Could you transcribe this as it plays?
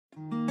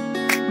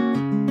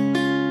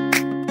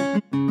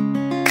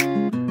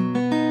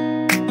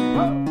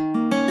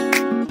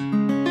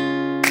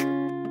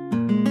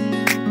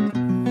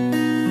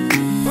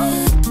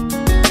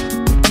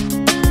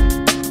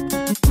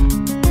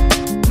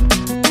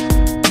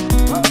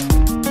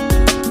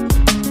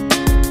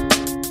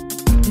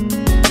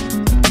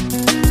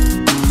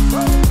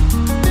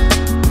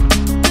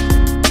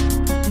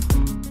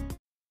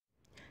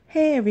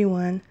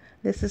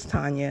this is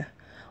Tanya.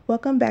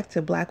 Welcome back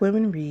to Black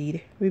Women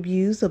Read,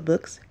 reviews of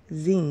books,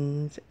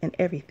 zines, and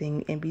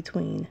everything in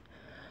between.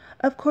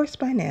 Of course,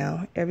 by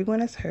now, everyone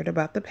has heard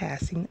about the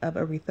passing of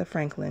Aretha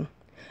Franklin.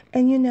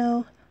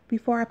 And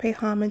before I pay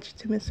homage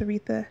to Miss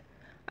Aretha,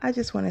 I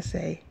just want to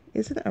say,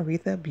 isn't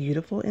Aretha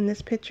beautiful in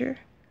this picture?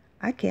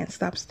 I can't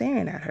stop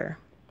staring at her.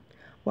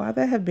 While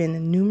there have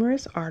been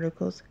numerous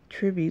articles,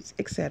 tributes,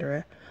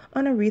 etc.,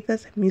 on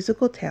Aretha's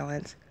musical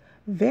talents,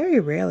 very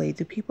rarely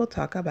do people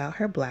talk about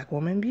her black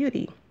woman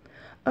beauty.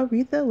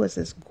 Aretha was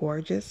this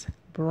gorgeous,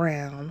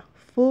 brown,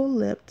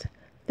 full-lipped,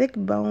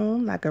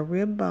 thick-boned like a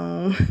rib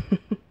bone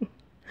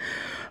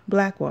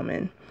black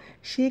woman.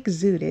 She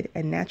exuded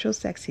a natural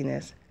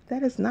sexiness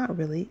that is not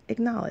really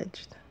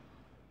acknowledged.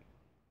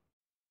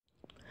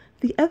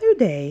 The other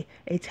day,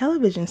 a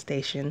television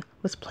station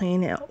was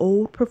playing an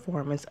old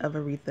performance of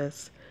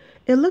Aretha's.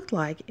 It looked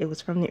like it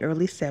was from the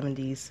early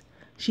 70s.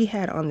 She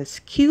had on this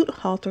cute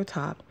halter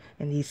top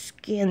and these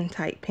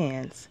skin-tight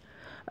pants.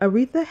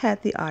 Aretha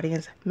had the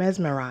audience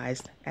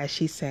mesmerized as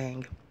she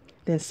sang.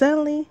 Then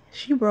suddenly,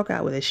 she broke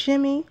out with a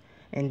shimmy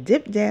and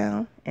dipped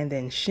down and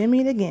then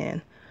shimmied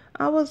again.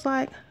 I was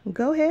like,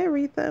 go ahead,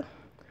 Aretha.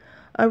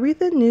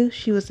 Aretha knew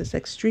she was this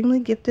extremely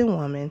gifted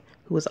woman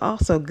who was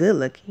also good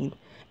looking,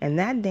 and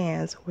that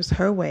dance was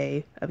her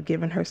way of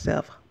giving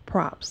herself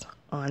props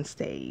on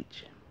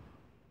stage.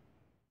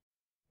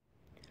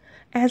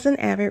 As an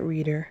avid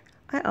reader,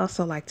 I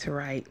also like to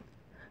write.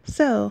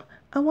 So,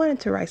 I wanted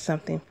to write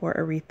something for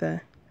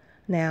Aretha.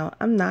 Now,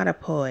 I'm not a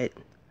poet,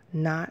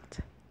 not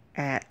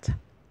at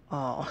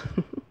all.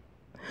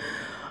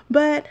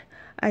 But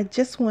I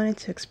just wanted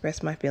to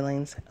express my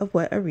feelings of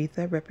what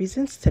Aretha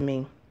represents to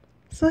me.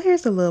 So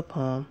here's a little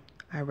poem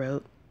I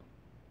wrote.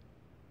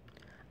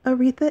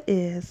 Aretha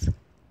is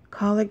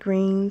collard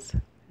greens,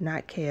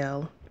 not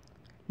kale,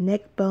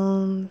 neck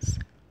bones,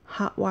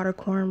 hot water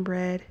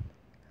cornbread,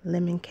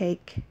 lemon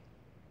cake,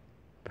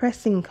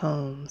 pressing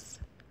combs,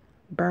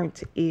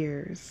 burnt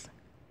ears,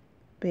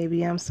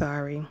 baby I'm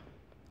sorry,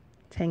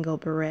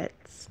 tangled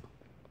barrettes,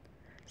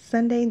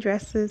 Sunday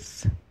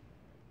dresses,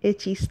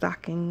 itchy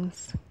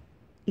stockings,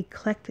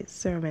 eclectic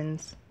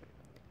sermons.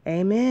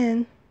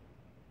 Amen.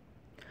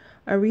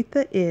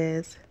 Aretha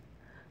is,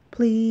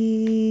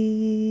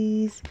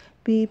 please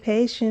be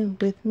patient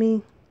with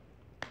me.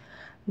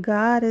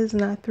 God is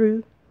not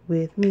through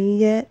with me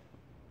yet.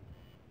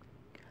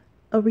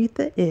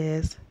 Aretha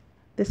is,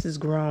 this is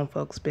grown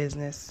folks'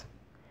 business.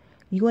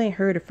 You ain't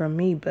heard it from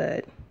me,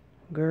 but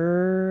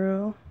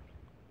girl.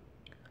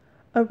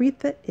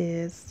 Aretha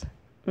is,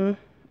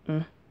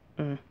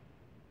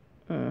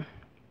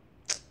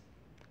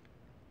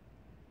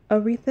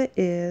 Aretha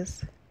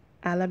is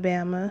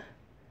Alabama,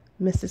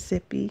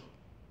 Mississippi,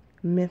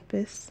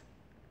 Memphis,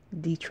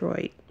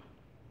 Detroit.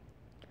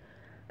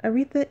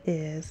 Aretha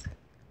is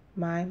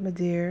my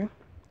dear,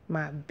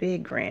 my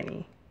big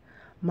granny,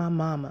 my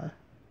mama,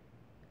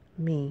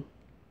 me.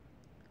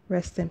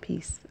 Rest in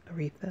peace,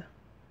 Aretha.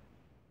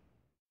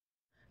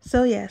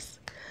 So yes,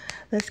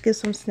 let's give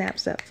some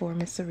snaps up for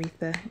Miss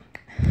Aretha.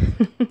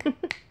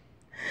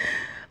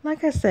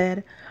 Like I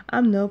said,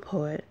 I'm no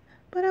poet,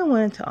 but I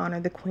wanted to honor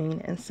the queen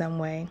in some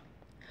way.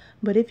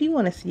 But if you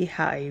want to see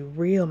how a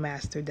real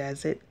master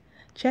does it,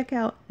 check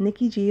out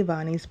Nikki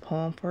Giovanni's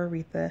poem for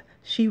Aretha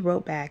she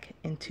wrote back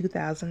in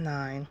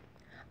 2009.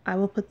 I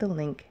will put the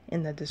link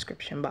in the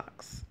description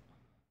box.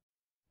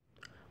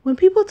 When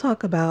people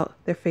talk about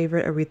their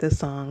favorite Aretha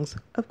songs,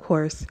 of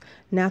course,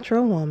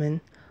 Natural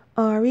Woman,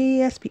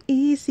 Respect,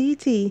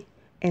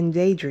 and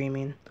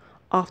Daydreaming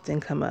often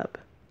come up.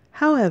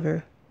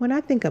 However, when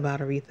I think about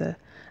Aretha,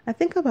 I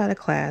think about a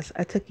class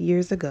I took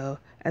years ago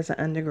as an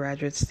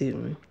undergraduate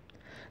student.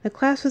 The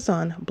class was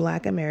on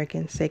Black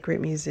American sacred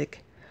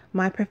music.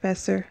 My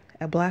professor,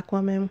 a Black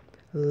woman,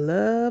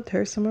 loved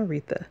her some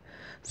Aretha,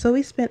 so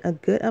we spent a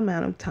good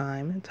amount of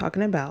time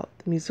talking about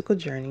the musical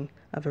journey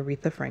of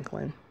Aretha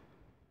Franklin.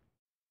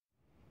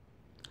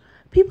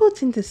 People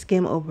tend to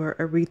skim over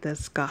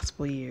Aretha's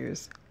gospel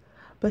years,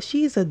 but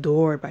she is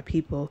adored by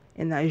people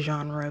in that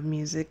genre of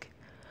music.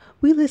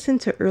 We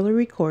listened to early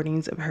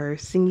recordings of her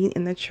singing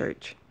in the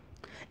church.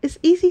 It's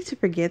easy to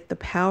forget the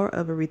power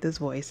of Aretha's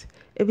voice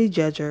if we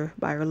judge her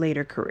by her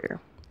later career.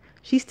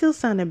 She still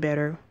sounded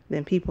better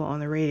than people on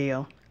the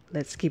radio,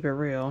 let's keep it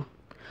real.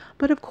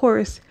 But of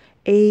course,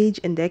 age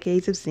and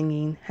decades of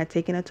singing had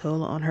taken a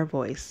toll on her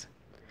voice.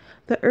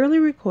 The early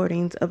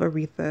recordings of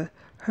Aretha,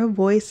 her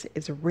voice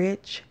is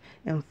rich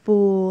and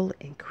full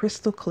and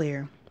crystal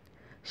clear.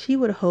 She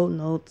would hold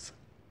notes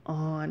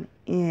on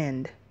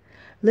end.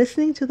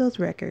 Listening to those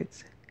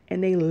records,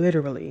 and they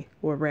literally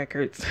were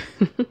records,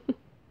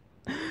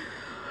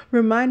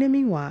 reminded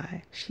me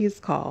why she is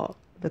called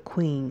the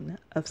Queen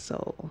of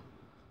Soul.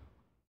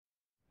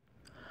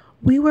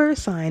 We were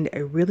assigned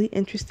a really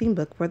interesting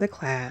book for the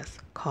class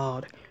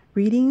called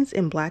Readings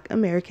in Black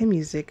American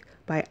Music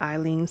by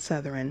Eileen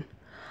Southern.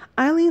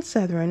 Eileen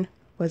Southern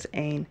was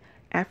an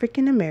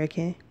African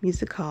American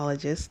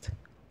musicologist,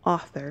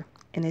 author,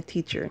 and a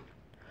teacher.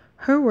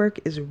 Her work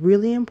is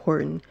really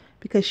important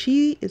because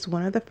she is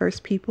one of the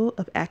first people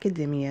of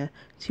academia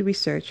to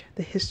research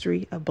the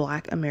history of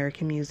Black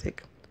American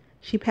music.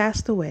 She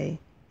passed away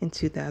in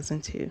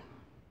 2002.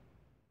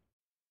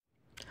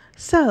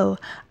 So,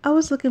 I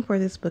was looking for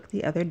this book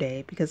the other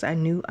day because I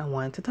knew I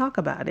wanted to talk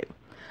about it.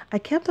 I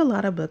kept a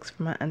lot of books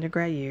from my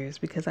undergrad years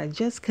because I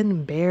just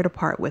couldn't bear to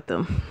part with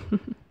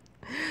them.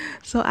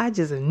 So I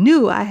just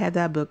knew I had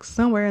that book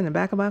somewhere in the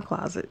back of my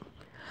closet.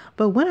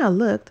 But when I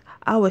looked,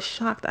 I was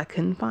shocked I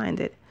couldn't find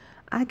it.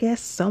 I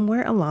guess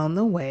somewhere along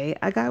the way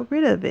I got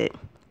rid of it.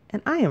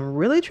 And I am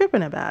really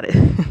tripping about it.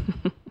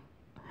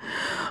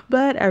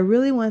 But I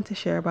really wanted to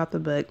share about the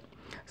book,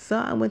 so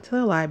I went to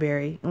the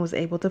library and was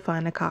able to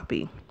find a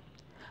copy.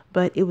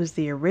 But it was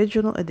the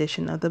original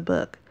edition of the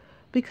book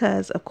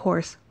because, of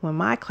course, when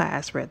my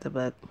class read the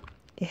book,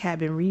 it had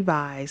been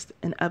revised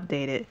and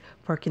updated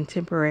for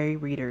contemporary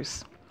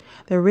readers.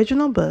 The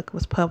original book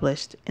was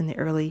published in the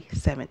early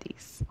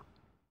 70s.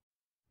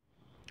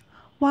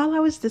 While I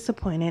was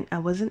disappointed I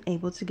wasn't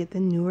able to get the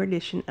newer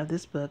edition of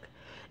this book,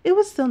 it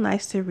was still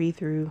nice to read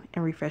through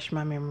and refresh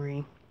my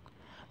memory.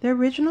 The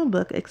original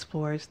book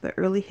explores the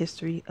early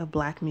history of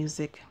Black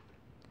music,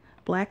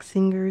 Black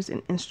singers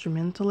and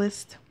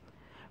instrumentalists,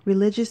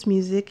 religious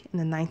music in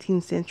the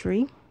 19th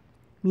century,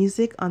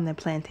 music on the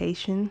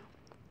plantation,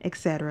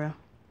 etc.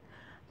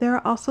 There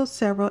are also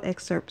several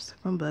excerpts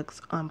from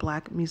books on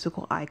Black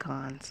musical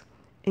icons,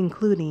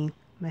 including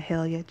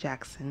Mahalia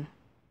Jackson.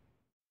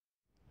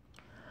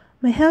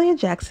 Mahalia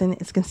Jackson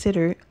is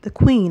considered the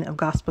queen of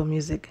gospel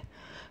music.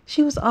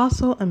 She was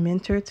also a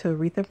mentor to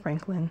Aretha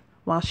Franklin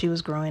while she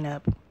was growing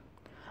up.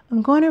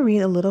 I'm going to read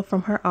a little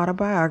from her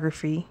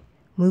autobiography,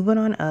 Moving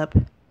On Up,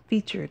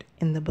 featured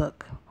in the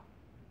book.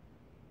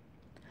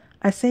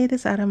 I say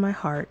this out of my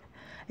heart.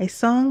 A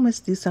song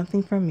must do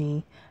something for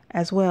me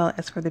as well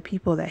as for the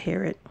people that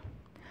hear it.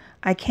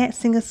 I can't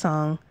sing a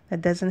song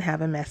that doesn't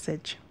have a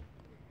message.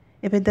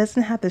 If it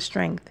doesn't have the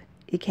strength,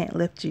 it can't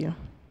lift you.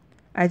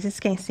 I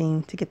just can't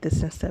seem to get the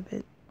sense of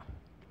it.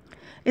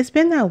 It's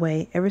been that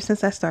way ever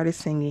since I started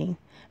singing,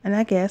 and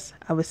I guess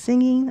I was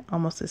singing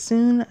almost as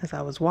soon as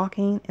I was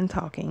walking and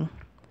talking.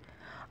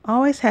 I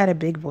always had a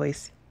big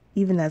voice,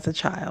 even as a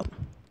child,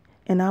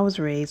 and I was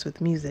raised with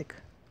music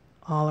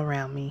all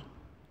around me.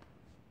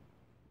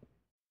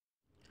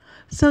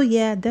 So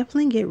yeah,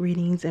 definitely get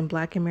readings in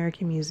Black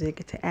American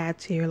music to add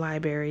to your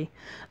library.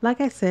 Like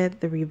I said,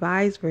 the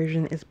revised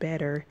version is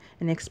better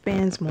and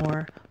expands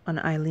more on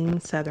Eileen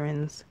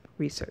Southern's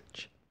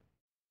research.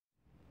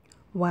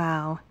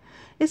 Wow,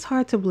 it's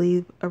hard to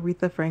believe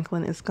Aretha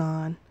Franklin is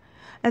gone.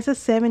 As a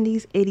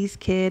 70s, 80s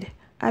kid,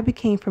 I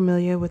became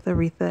familiar with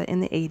Aretha in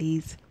the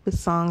 80s with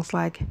songs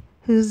like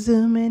Who's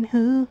Zooming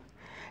Who?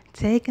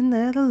 Take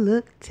another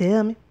look,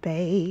 tell me,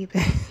 babe.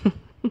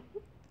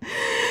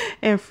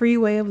 And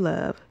Freeway of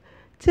Love.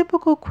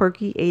 Typical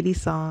quirky 80s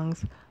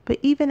songs, but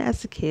even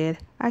as a kid,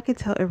 I could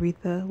tell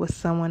Aretha was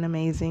someone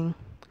amazing.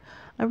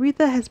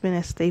 Aretha has been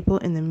a staple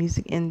in the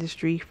music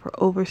industry for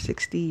over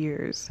 60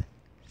 years.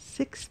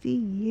 60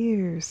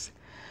 years.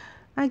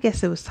 I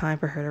guess it was time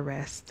for her to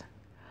rest.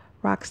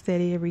 Rock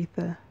steady,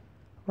 Aretha.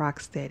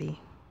 Rock steady.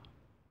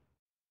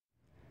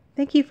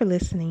 Thank you for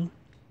listening,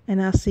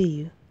 and I'll see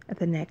you at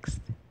the next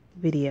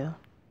video.